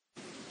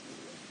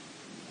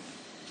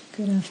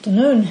Good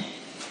afternoon.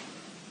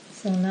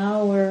 So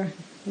now we're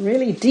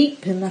really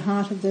deep in the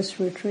heart of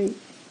this retreat.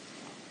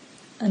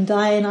 And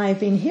Di and I have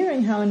been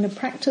hearing how in the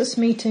practice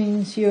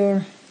meetings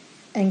you're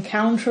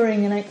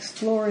encountering and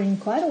exploring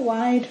quite a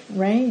wide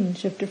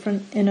range of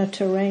different inner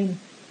terrain.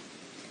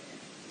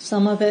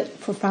 Some of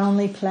it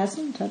profoundly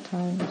pleasant at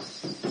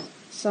times,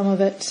 some of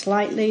it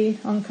slightly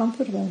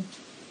uncomfortable,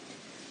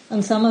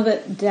 and some of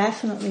it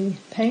definitely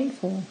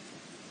painful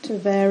to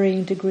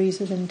varying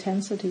degrees of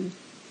intensity.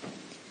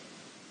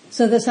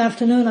 So this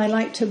afternoon I'd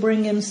like to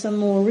bring in some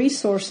more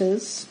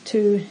resources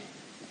to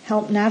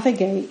help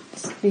navigate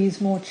these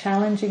more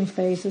challenging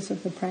phases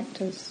of the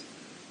practice,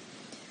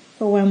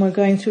 for when we're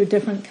going through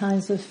different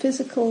kinds of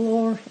physical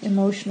or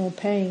emotional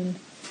pain.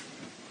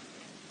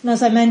 And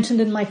as I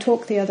mentioned in my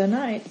talk the other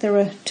night, there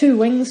are two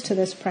wings to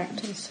this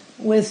practice,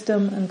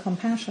 wisdom and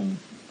compassion.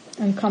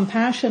 And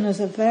compassion is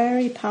a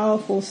very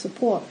powerful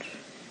support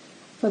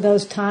for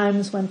those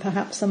times when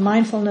perhaps the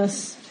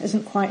mindfulness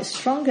isn't quite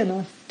strong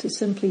enough to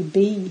simply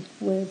be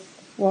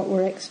with what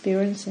we're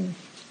experiencing.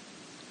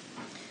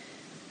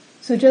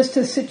 So just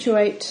to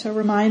situate, a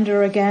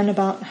reminder again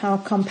about how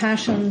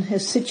compassion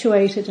is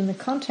situated in the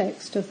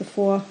context of the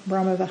four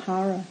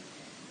Brahmavihara.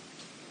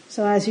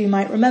 So as you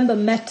might remember,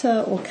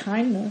 metta or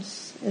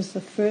kindness is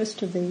the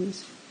first of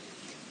these.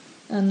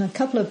 And a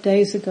couple of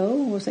days ago,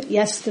 or was it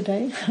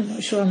yesterday? I'm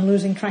not sure, I'm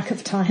losing track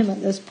of time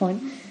at this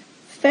point.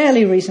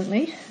 Fairly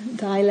recently,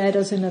 Dai led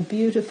us in a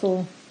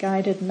beautiful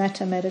guided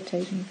metta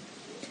meditation.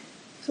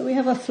 So we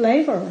have a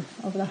flavor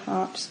of the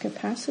heart's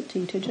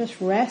capacity to just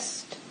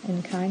rest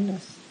in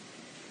kindness.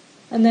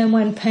 And then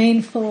when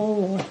painful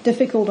or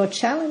difficult or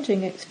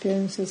challenging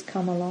experiences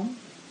come along,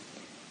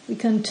 we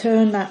can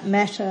turn that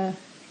metta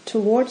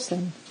towards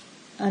them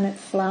and it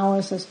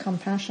flowers as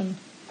compassion.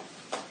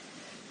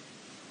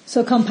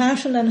 So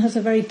compassion then has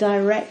a very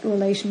direct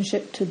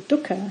relationship to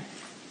dukkha,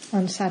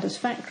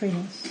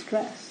 unsatisfactoriness,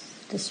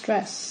 stress,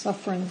 distress,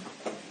 suffering.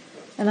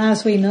 And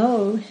as we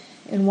know,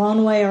 in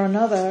one way or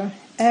another,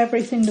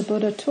 everything the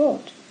Buddha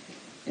taught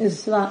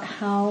is about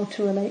how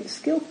to relate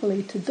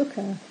skillfully to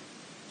dukkha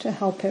to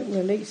help it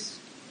release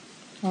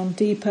on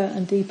deeper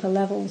and deeper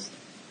levels.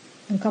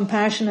 And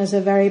compassion is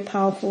a very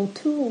powerful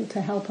tool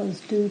to help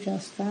us do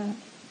just that.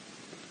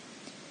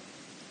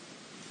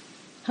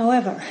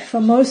 However, for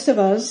most of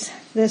us,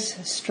 this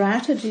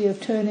strategy of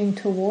turning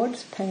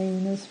towards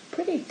pain is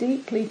pretty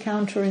deeply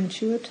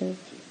counterintuitive.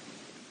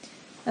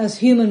 As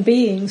human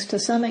beings, to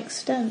some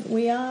extent,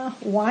 we are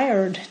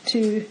wired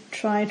to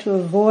try to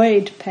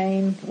avoid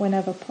pain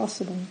whenever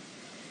possible.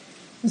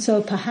 And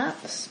so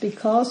perhaps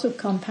because of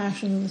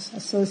compassion's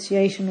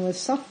association with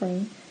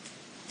suffering,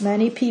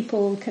 many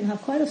people can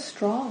have quite a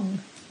strong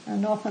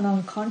and often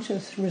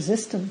unconscious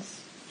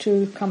resistance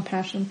to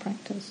compassion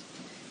practice.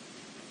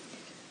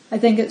 I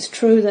think it's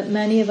true that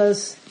many of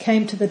us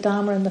came to the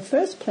Dharma in the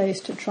first place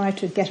to try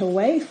to get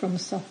away from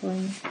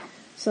suffering.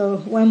 So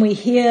when we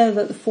hear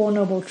that the Four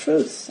Noble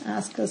Truths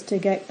ask us to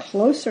get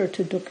closer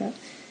to dukkha,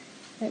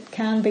 it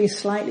can be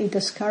slightly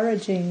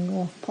discouraging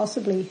or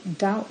possibly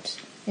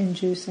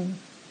doubt-inducing.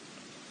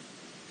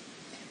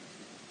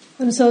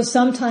 And so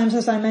sometimes,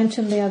 as I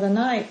mentioned the other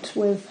night,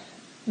 with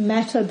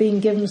metta being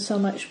given so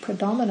much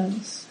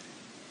predominance,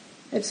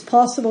 it's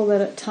possible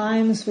that at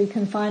times we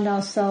can find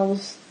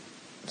ourselves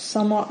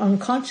somewhat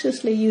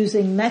unconsciously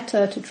using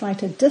metta to try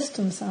to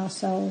distance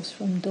ourselves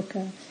from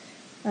dukkha.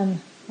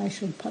 And I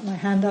should put my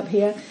hand up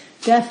here,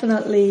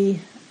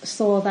 definitely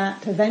saw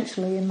that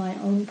eventually in my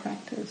own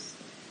practice,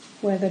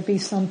 where there'd be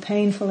some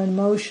painful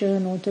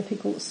emotion or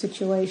difficult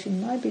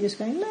situation. I'd be just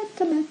going,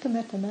 metta, metta,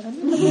 metta, metta,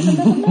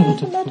 metta,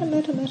 metta, metta,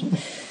 metta, metta.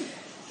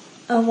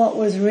 And what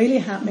was really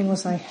happening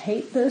was, I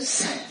hate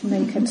this,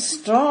 make it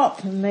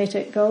stop, make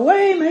it go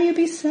away, may you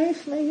be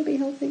safe, may you be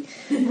healthy.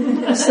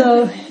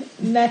 So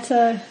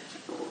metta,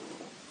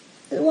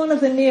 one of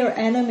the near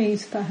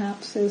enemies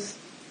perhaps is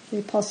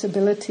the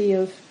possibility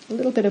of a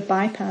little bit of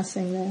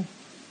bypassing there.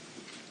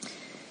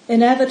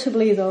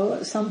 Inevitably though,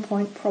 at some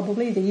point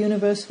probably the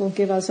universe will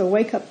give us a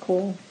wake-up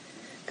call,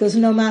 because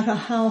no matter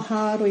how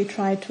hard we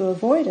try to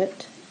avoid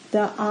it,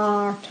 there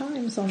are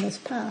times on this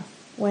path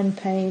when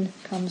pain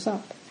comes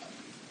up.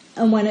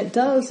 And when it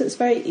does, it's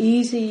very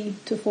easy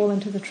to fall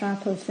into the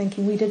trap of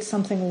thinking we did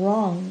something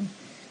wrong,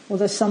 or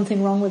there's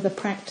something wrong with the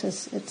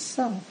practice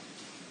itself.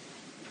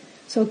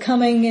 So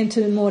coming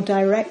into more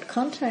direct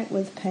contact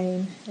with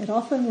pain, it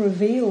often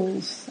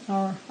reveals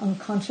our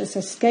unconscious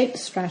escape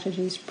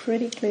strategies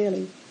pretty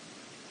clearly,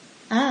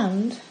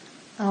 and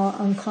our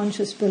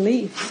unconscious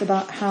beliefs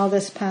about how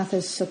this path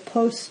is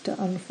supposed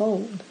to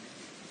unfold,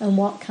 and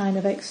what kind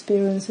of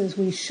experiences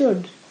we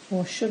should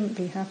or shouldn't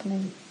be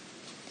happening.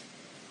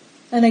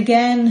 And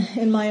again,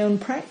 in my own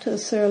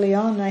practice early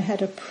on, I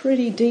had a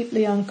pretty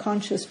deeply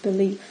unconscious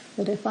belief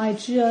that if I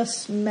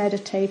just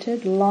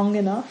meditated long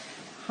enough,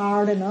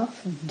 hard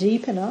enough,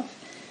 deep enough,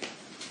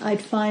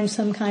 I'd find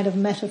some kind of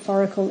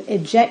metaphorical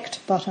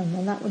eject button,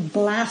 and that would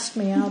blast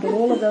me out of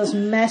all of those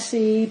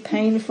messy,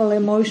 painful,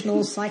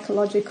 emotional,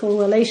 psychological,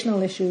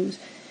 relational issues,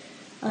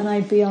 and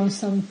I'd be on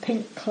some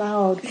pink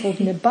cloud called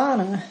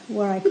Nibbana,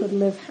 where I could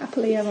live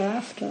happily ever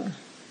after.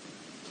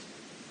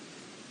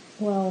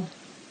 Well,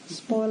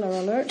 spoiler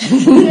alert,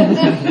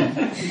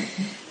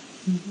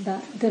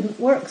 that didn't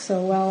work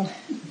so well.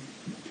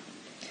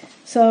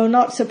 So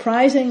not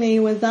surprisingly,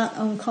 with that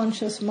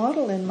unconscious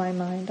model in my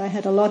mind, I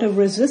had a lot of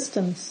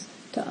resistance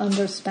to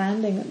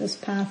understanding that this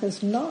path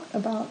is not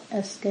about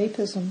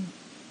escapism.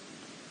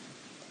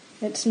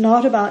 It's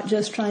not about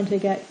just trying to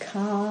get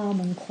calm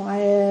and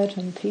quiet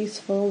and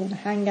peaceful and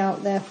hang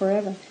out there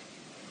forever.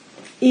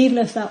 Even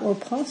if that were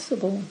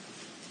possible,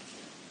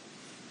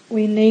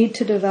 we need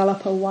to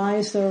develop a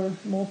wiser,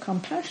 more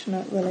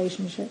compassionate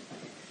relationship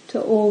to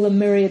all the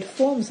myriad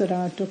forms that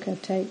our dukkha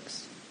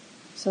takes.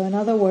 So in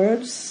other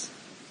words,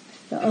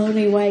 the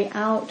only way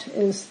out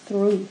is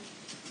through.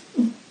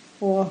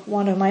 Or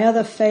one of my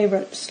other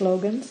favorite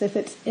slogans, if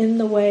it's in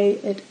the way,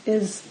 it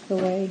is the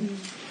way.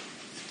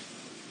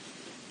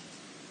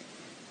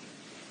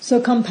 So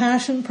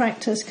compassion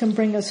practice can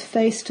bring us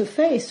face to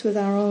face with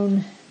our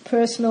own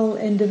personal,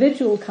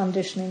 individual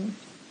conditioning,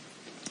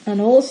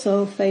 and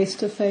also face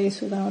to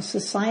face with our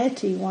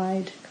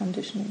society-wide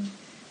conditioning.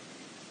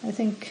 I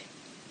think,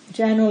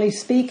 generally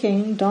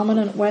speaking,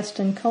 dominant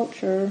Western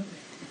culture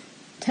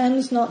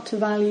tends not to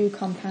value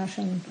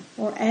compassion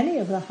or any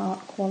of the heart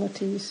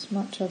qualities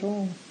much at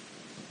all.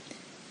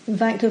 In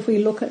fact, if we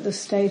look at the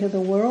state of the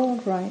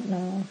world right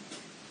now,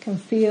 it can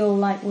feel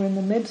like we're in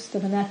the midst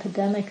of an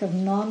epidemic of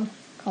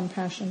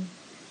non-compassion,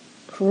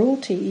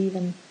 cruelty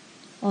even,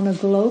 on a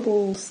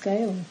global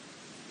scale,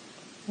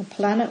 a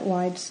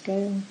planet-wide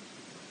scale.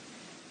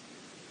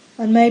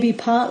 And maybe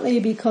partly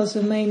because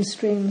of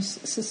mainstream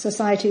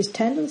society's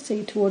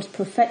tendency towards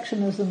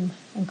perfectionism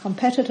and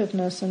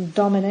competitiveness and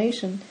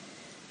domination,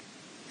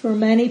 for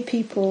many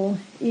people,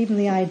 even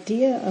the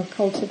idea of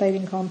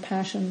cultivating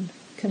compassion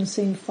can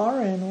seem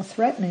foreign or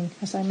threatening,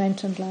 as I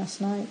mentioned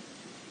last night.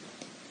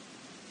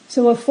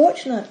 So we're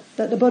fortunate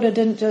that the Buddha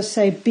didn't just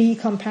say, be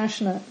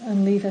compassionate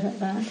and leave it at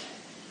that.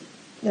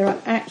 There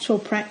are actual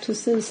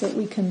practices that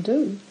we can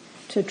do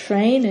to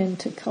train in,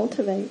 to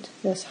cultivate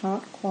this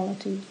heart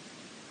quality.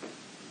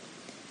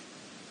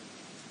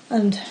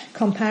 And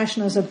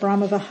compassion as a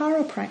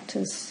Brahmavihara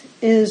practice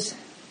is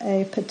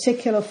a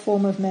particular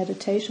form of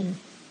meditation.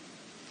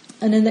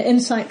 And in the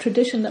insight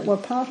tradition that we're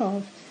part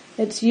of,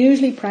 it's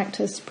usually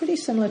practiced pretty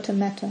similar to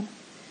metta.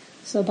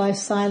 So by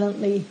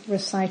silently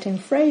reciting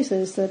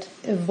phrases that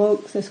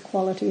evoke this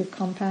quality of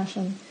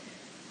compassion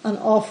and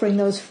offering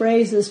those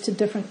phrases to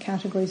different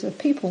categories of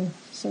people.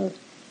 So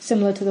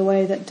similar to the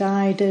way that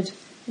Dai did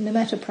in the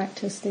metta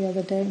practice the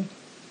other day.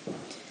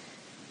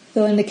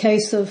 Though in the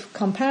case of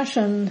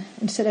compassion,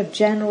 instead of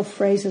general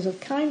phrases of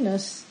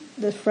kindness,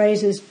 the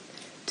phrases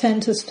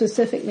tend to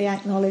specifically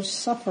acknowledge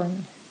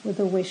suffering with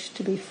a wish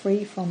to be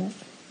free from it.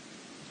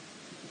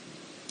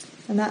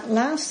 And that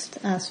last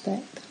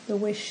aspect, the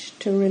wish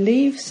to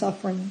relieve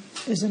suffering,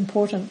 is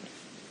important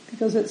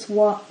because it's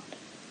what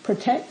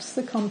protects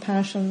the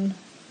compassion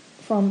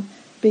from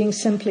being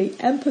simply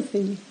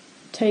empathy,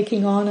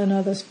 taking on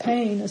another's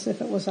pain as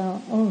if it was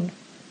our own.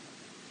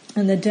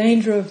 And the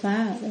danger of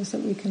that is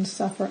that we can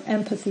suffer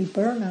empathy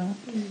burnout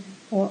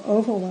or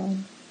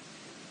overwhelm.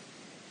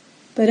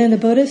 But in the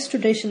Buddhist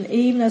tradition,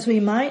 even as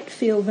we might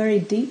feel very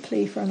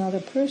deeply for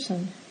another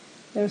person,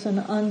 there's an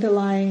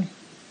underlying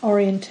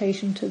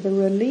orientation to the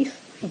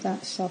relief of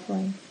that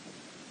suffering.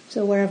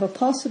 So wherever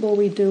possible,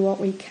 we do what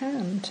we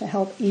can to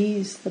help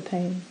ease the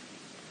pain.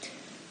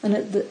 And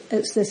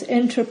it's this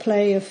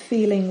interplay of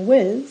feeling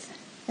with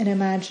and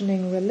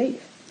imagining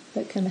relief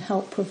that can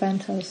help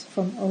prevent us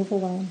from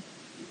overwhelm.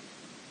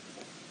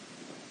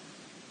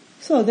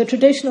 So the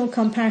traditional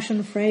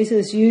compassion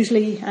phrases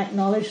usually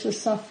acknowledge the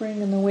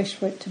suffering and the wish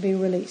for it to be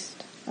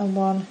released. And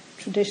one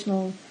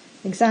traditional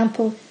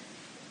example,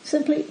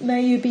 simply,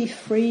 may you be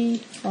free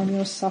from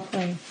your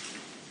suffering.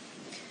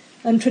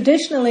 And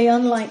traditionally,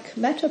 unlike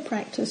metta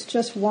practice,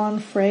 just one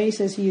phrase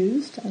is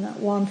used, and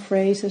that one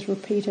phrase is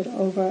repeated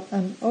over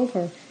and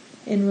over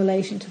in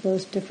relation to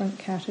those different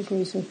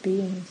categories of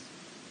beings.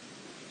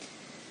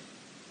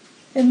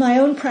 In my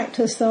own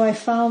practice, though, I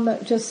found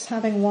that just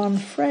having one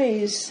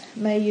phrase,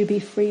 may you be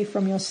free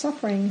from your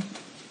suffering,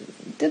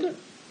 didn't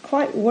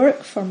quite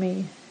work for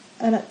me.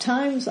 And at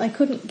times I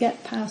couldn't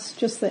get past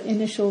just the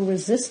initial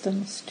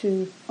resistance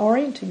to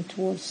orienting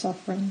towards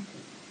suffering.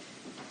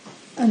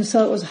 And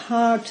so it was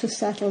hard to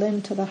settle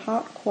into the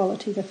heart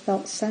quality, the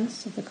felt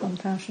sense of the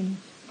compassion.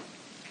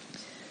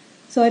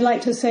 So I'd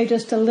like to say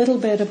just a little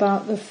bit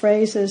about the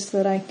phrases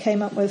that I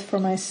came up with for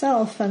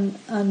myself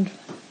and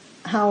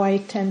how I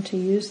tend to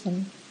use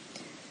them.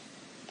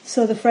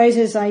 So the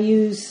phrases I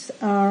use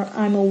are,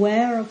 I'm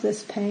aware of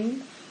this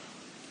pain,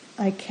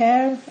 I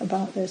care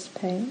about this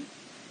pain,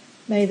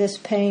 may this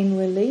pain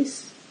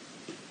release,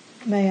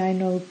 may I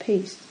know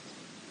peace.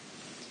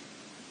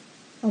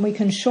 And we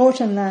can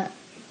shorten that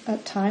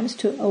at times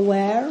to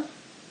aware,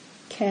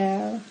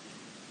 care,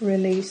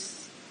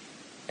 release,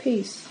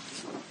 peace.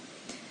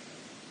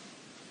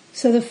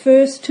 So the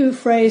first two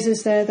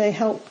phrases there, they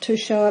help to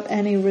show up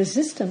any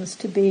resistance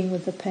to being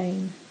with the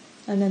pain.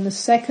 And then the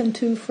second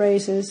two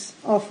phrases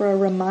offer a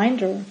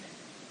reminder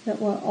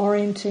that we're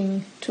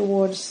orienting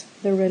towards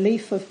the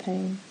relief of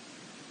pain.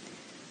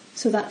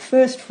 So that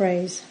first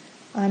phrase,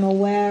 I'm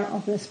aware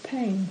of this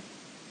pain,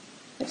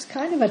 it's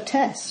kind of a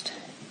test.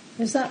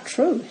 Is that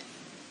true?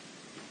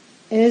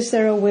 Is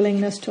there a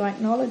willingness to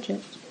acknowledge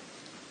it?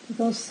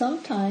 Because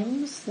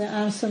sometimes the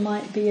answer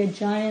might be a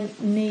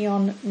giant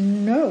neon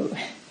no.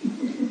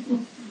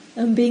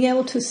 And being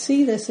able to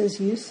see this is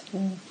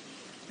useful.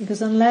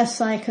 Because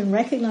unless I can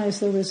recognize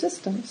the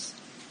resistance,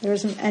 there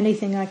isn't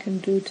anything I can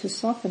do to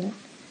soften it.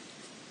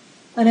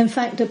 And in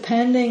fact,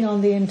 depending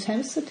on the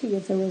intensity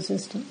of the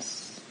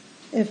resistance,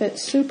 if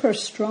it's super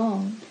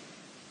strong,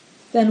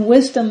 then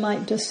wisdom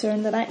might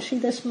discern that actually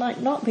this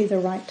might not be the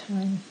right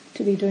time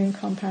to be doing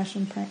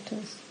compassion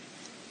practice.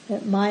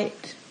 It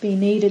might be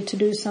needed to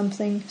do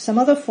something, some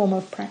other form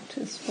of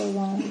practice for a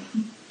while,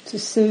 to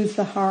soothe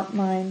the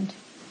heart-mind.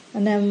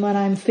 And then when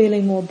I'm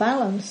feeling more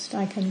balanced,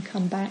 I can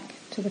come back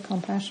to the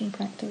compassion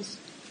practice.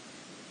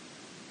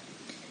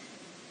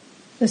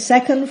 The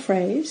second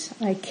phrase,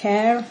 I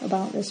care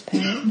about this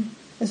pain,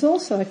 is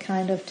also a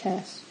kind of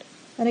test.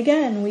 And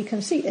again, we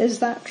can see, is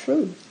that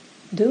true?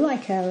 Do I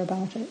care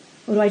about it?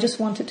 Or do I just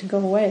want it to go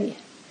away?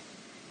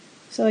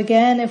 So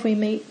again, if we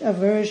meet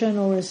aversion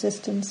or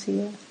resistance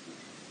here,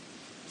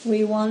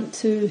 we want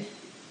to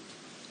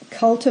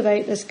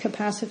cultivate this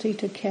capacity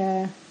to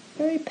care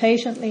very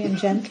patiently and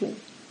gently.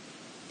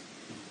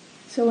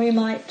 So we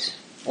might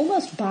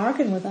almost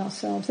bargain with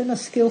ourselves in a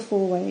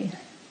skillful way.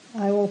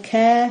 I will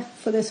care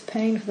for this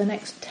pain for the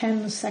next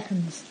 10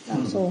 seconds,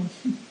 that's all.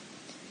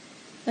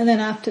 And then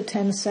after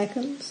 10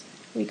 seconds,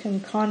 we can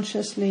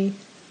consciously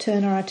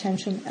turn our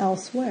attention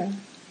elsewhere.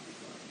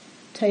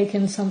 Take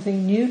in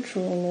something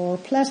neutral or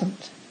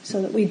pleasant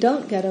so that we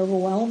don't get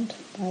overwhelmed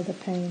by the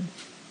pain.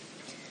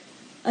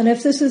 And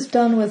if this is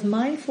done with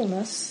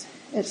mindfulness,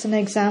 it's an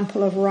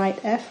example of right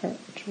effort,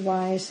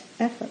 wise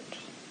effort.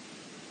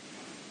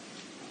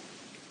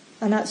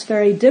 And that's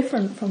very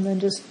different from then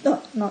just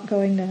not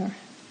going there.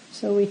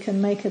 So we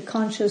can make a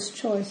conscious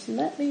choice.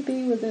 Let me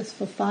be with this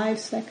for 5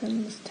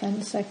 seconds,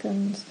 10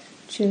 seconds,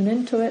 tune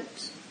into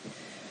it.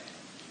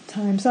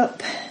 Time's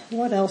up.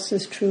 What else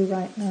is true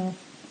right now?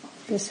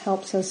 This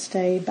helps us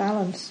stay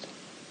balanced.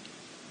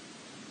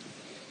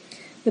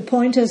 The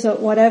point is that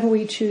whatever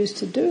we choose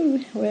to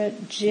do, we're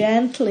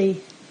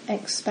gently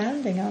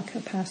expanding our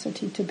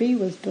capacity to be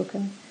with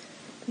dukkha.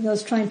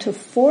 Because trying to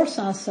force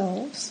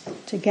ourselves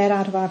to get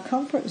out of our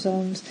comfort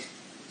zones,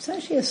 it's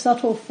actually a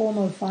subtle form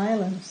of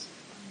violence,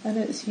 and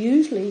it's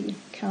usually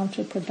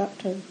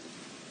counterproductive.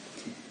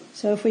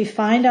 So if we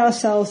find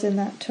ourselves in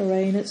that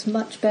terrain, it's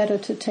much better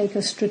to take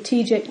a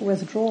strategic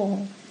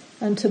withdrawal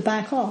and to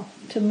back off,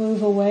 to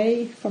move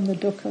away from the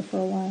dukkha for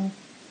a while.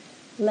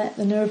 Let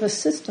the nervous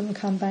system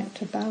come back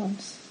to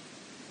balance.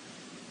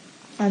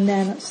 And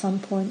then at some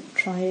point,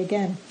 try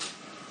again.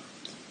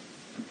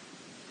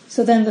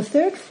 So then the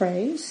third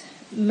phrase,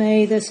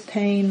 may this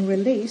pain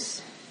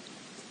release,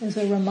 is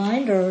a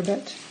reminder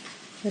that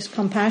this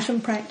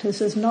compassion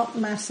practice is not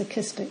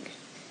masochistic.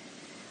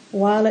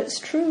 While it's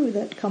true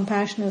that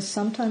compassion is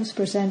sometimes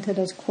presented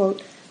as,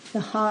 quote, the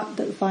heart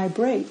that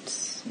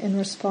vibrates in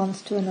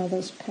response to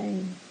another's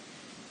pain,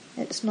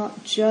 it's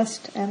not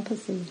just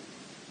empathy.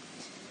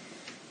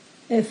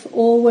 If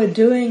all we're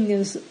doing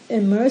is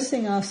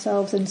immersing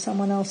ourselves in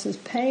someone else's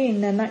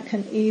pain, then that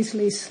can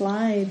easily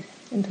slide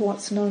into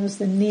what's known as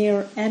the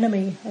near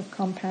enemy of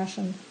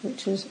compassion,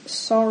 which is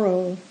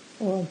sorrow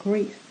or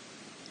grief.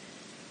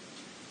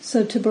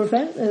 So to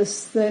prevent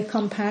this, the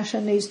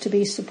compassion needs to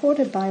be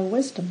supported by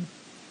wisdom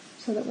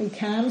so that we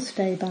can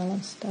stay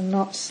balanced and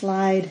not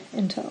slide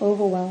into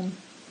overwhelm.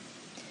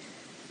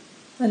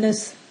 And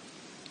this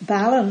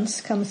balance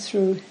comes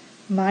through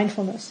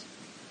mindfulness,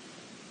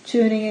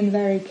 tuning in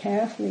very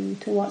carefully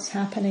to what's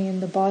happening in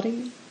the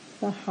body,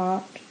 the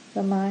heart,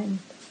 the mind,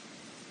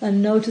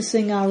 and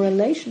noticing our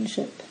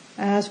relationship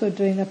as we're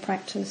doing the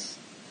practice,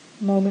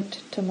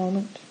 moment to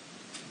moment.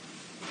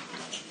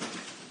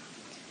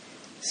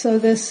 So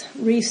this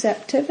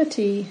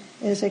receptivity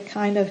is a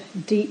kind of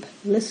deep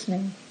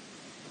listening.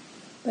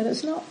 But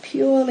it's not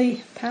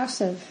purely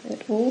passive.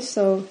 It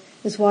also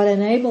is what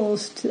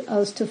enables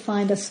us to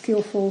find a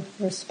skillful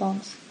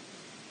response.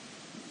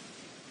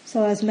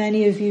 So as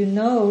many of you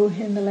know,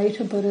 in the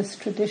later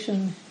Buddhist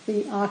tradition,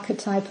 the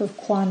archetype of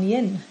Kuan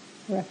Yin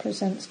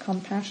represents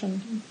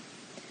compassion.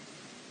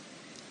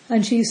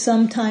 And she's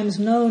sometimes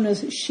known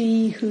as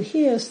she who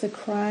hears the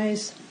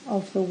cries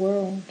of the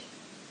world.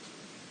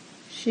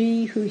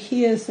 She who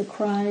hears the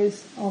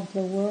cries of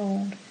the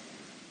world.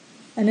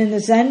 And in the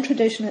Zen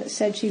tradition it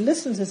said she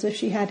listens as if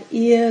she had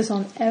ears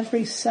on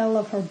every cell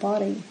of her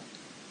body,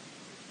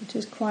 which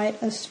is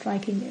quite a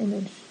striking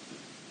image.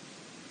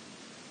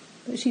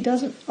 But she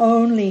doesn't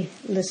only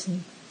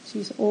listen.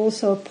 She's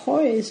also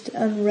poised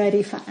and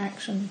ready for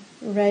action,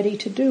 ready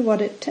to do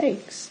what it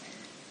takes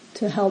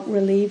to help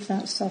relieve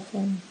that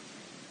suffering.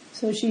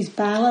 So she's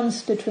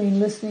balanced between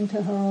listening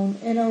to her own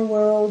inner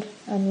world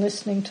and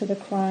listening to the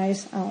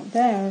cries out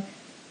there,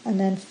 and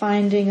then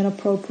finding an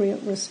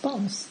appropriate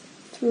response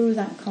through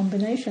that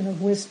combination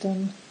of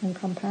wisdom and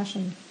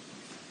compassion.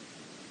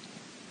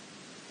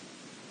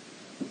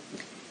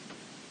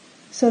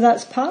 So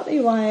that's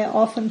partly why I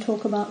often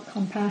talk about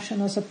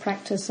compassion as a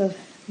practice of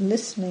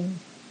listening,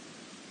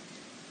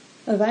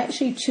 of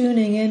actually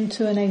tuning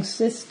into an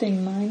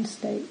existing mind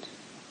state,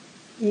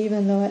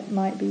 even though it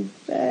might be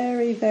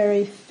very,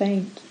 very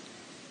faint.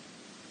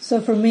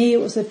 So for me, it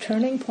was a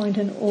turning point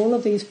in all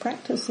of these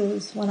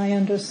practices when I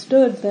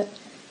understood that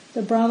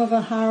the Brahma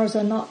Viharas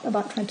are not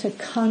about trying to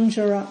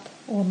conjure up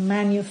or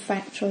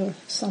manufacture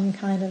some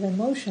kind of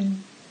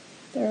emotion.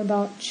 They're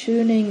about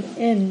tuning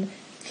in,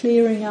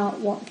 clearing out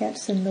what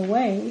gets in the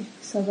way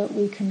so that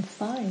we can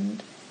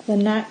find the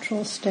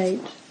natural state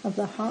of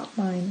the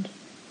heart-mind.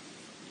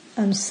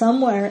 And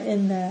somewhere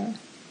in there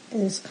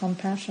is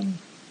compassion.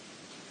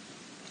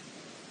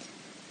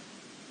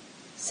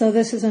 So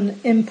this is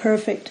an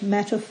imperfect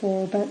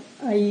metaphor, but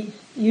I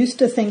used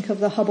to think of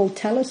the Hubble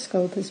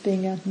telescope as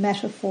being a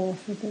metaphor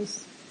for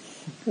this.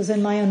 Because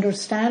in my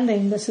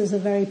understanding, this is a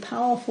very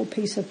powerful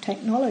piece of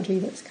technology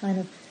that's kind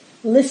of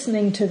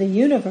listening to the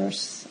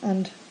universe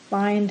and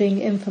finding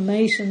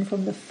information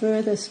from the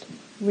furthest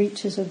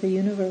reaches of the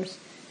universe.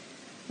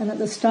 And at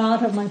the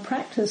start of my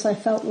practice, I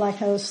felt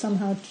like I was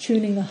somehow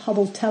tuning the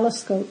Hubble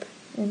telescope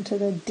into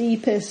the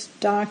deepest,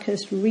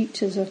 darkest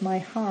reaches of my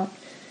heart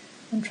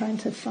and trying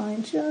to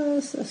find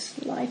just the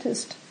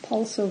slightest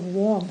pulse of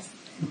warmth.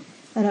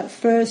 And at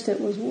first it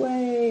was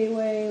way,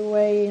 way,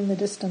 way in the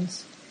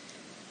distance.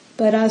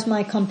 But as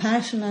my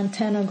compassion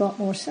antenna got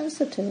more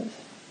sensitive,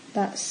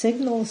 that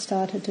signal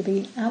started to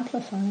be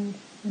amplified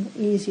and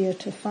easier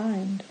to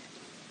find.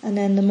 And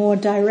then the more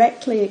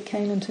directly it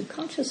came into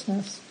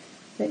consciousness,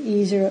 the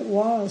easier it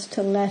was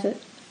to let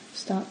it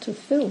start to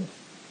fill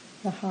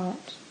the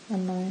heart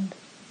and mind.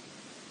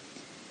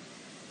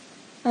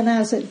 And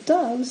as it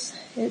does,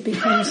 it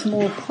becomes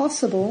more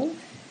possible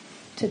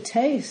to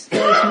taste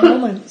those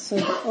moments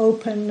of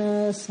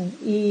openness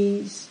and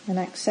ease and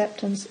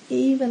acceptance,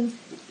 even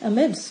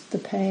amidst the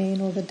pain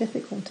or the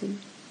difficulty.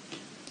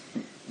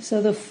 So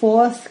the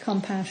fourth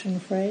compassion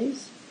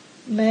phrase,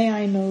 may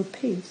I know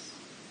peace,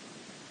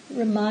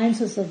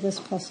 reminds us of this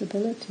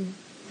possibility.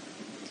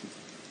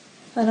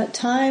 And at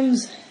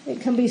times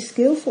it can be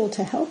skillful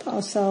to help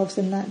ourselves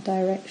in that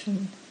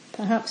direction,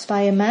 perhaps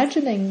by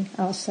imagining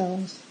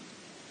ourselves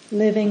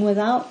living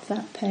without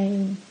that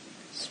pain,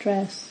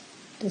 stress,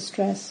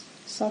 distress,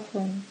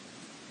 suffering.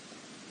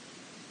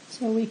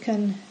 So we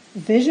can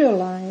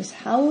visualize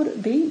how would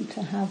it be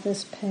to have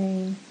this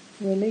pain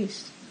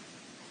released.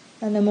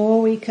 And the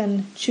more we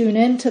can tune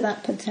into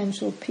that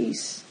potential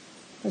peace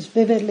as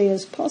vividly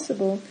as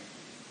possible,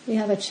 we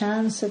have a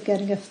chance of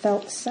getting a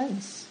felt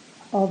sense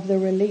of the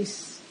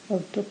release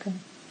of dukkha.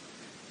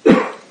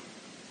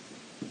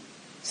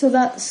 So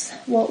that's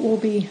what we'll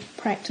be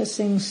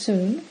practicing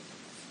soon.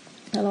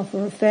 I'll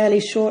offer a fairly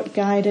short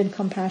guided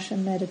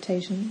compassion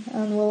meditation,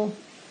 and we'll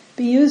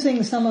be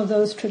using some of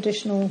those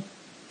traditional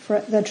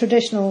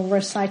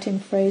reciting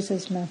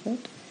phrases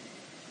method.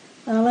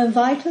 And I'll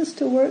invite us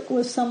to work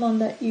with someone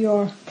that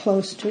you're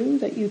close to,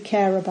 that you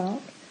care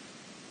about,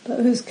 but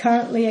who's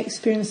currently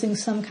experiencing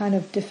some kind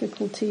of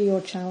difficulty or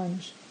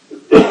challenge.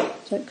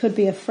 So it could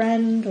be a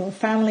friend or a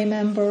family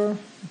member,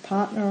 a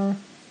partner,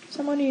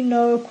 someone you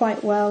know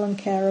quite well and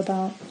care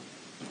about,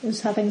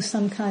 who's having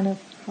some kind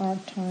of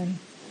hard time.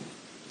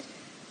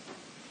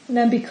 And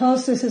then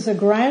because this is a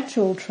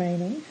gradual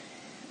training,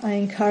 I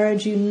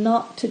encourage you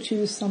not to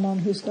choose someone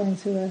who's going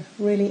through a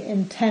really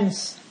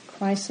intense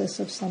crisis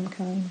of some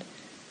kind.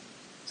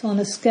 So on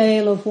a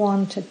scale of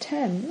 1 to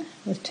 10,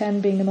 with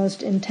 10 being the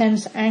most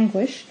intense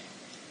anguish,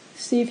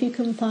 see if you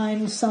can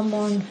find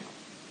someone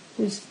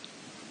whose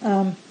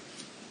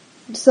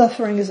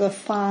suffering is a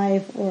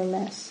 5 or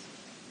less.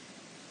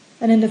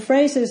 And in the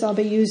phrases I'll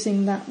be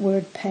using that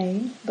word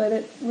pain, but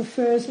it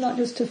refers not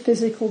just to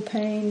physical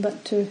pain,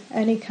 but to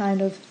any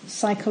kind of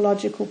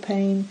psychological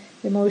pain,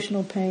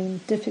 emotional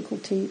pain,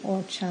 difficulty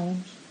or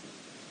challenge.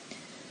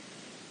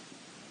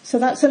 So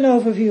that's an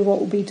overview of what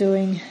we'll be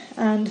doing.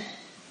 And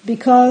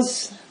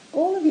because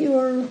all of you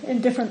are in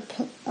different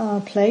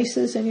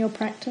places in your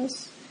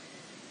practice,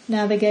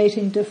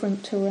 navigating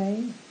different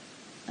terrain,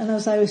 and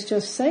as I was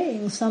just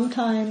saying,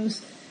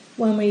 sometimes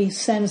when we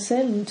sense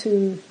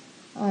into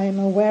I'm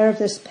aware of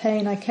this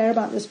pain, I care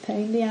about this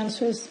pain, the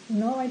answer is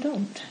no, I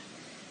don't.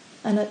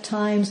 And at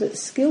times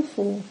it's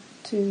skillful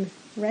to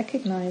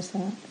recognize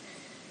that.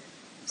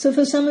 So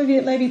for some of you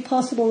it may be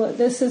possible that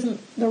this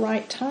isn't the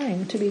right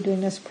time to be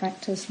doing this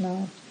practice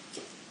now.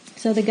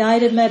 So the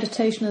guided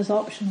meditation is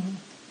optional.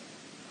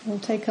 We'll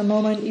take a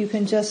moment, you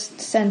can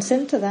just sense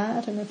into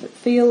that, and if it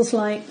feels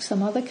like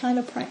some other kind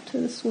of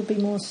practice would be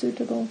more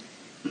suitable,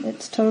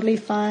 it's totally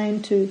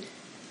fine to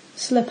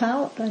slip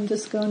out and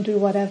just go and do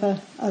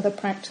whatever other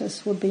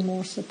practice would be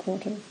more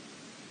supportive.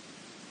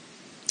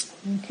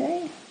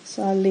 Okay,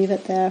 so I'll leave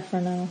it there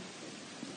for now.